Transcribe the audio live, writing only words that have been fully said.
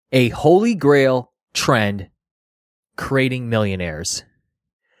A holy grail trend creating millionaires.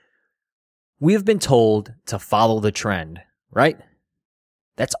 We have been told to follow the trend, right?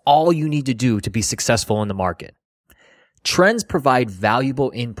 That's all you need to do to be successful in the market. Trends provide valuable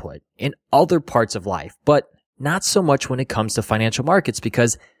input in other parts of life, but not so much when it comes to financial markets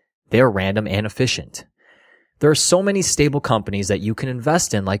because they're random and efficient. There are so many stable companies that you can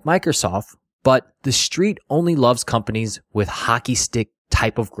invest in like Microsoft, but the street only loves companies with hockey stick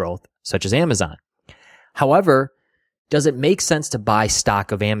type of growth such as Amazon. However, does it make sense to buy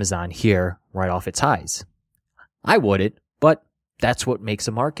stock of Amazon here right off its highs? I wouldn't, but that's what makes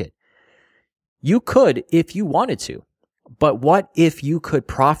a market. You could if you wanted to, but what if you could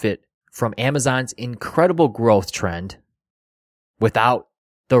profit from Amazon's incredible growth trend without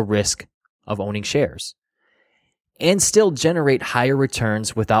the risk of owning shares and still generate higher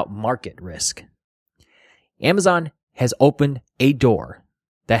returns without market risk? Amazon has opened a door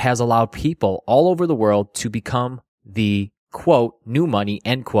that has allowed people all over the world to become the quote, new money,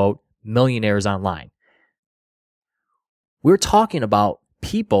 end quote, millionaires online. We're talking about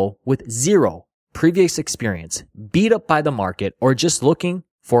people with zero previous experience, beat up by the market, or just looking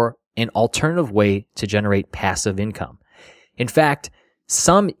for an alternative way to generate passive income. In fact,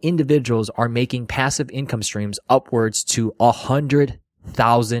 some individuals are making passive income streams upwards to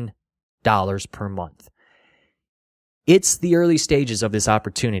 $100,000 per month. It's the early stages of this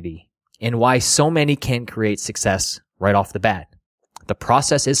opportunity and why so many can create success right off the bat. The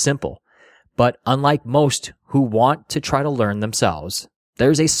process is simple, but unlike most who want to try to learn themselves,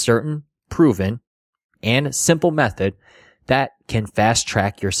 there's a certain proven and simple method that can fast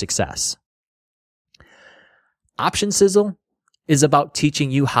track your success. Option Sizzle is about teaching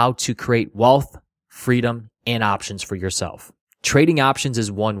you how to create wealth, freedom, and options for yourself. Trading options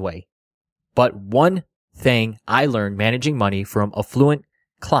is one way, but one thing I learned managing money from affluent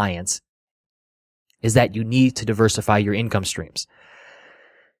clients is that you need to diversify your income streams.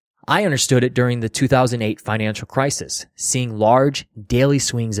 I understood it during the 2008 financial crisis, seeing large daily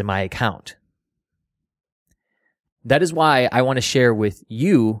swings in my account. That is why I want to share with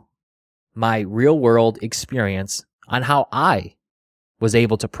you my real-world experience on how I was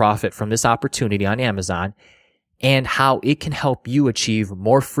able to profit from this opportunity on Amazon and how it can help you achieve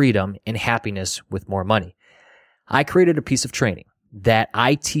more freedom and happiness with more money. I created a piece of training that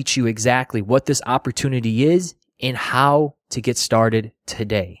I teach you exactly what this opportunity is and how to get started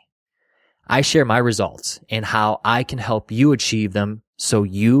today. I share my results and how I can help you achieve them so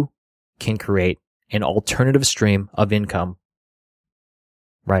you can create an alternative stream of income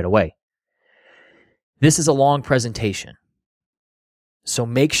right away. This is a long presentation, so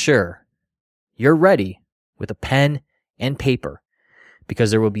make sure you're ready with a pen and paper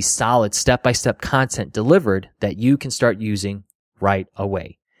because there will be solid step-by-step content delivered that you can start using right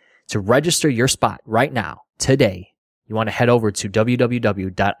away. To register your spot right now, today, you want to head over to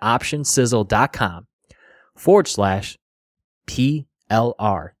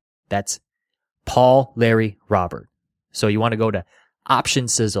www.optionsizzle.com/PLR. That's Paul, Larry, Robert. So you want to go to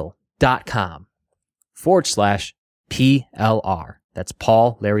optionsizzle.com/PLR. That's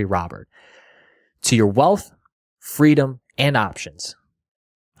Paul, Larry, Robert. To your wealth, freedom, and options.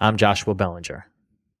 I'm Joshua Bellinger.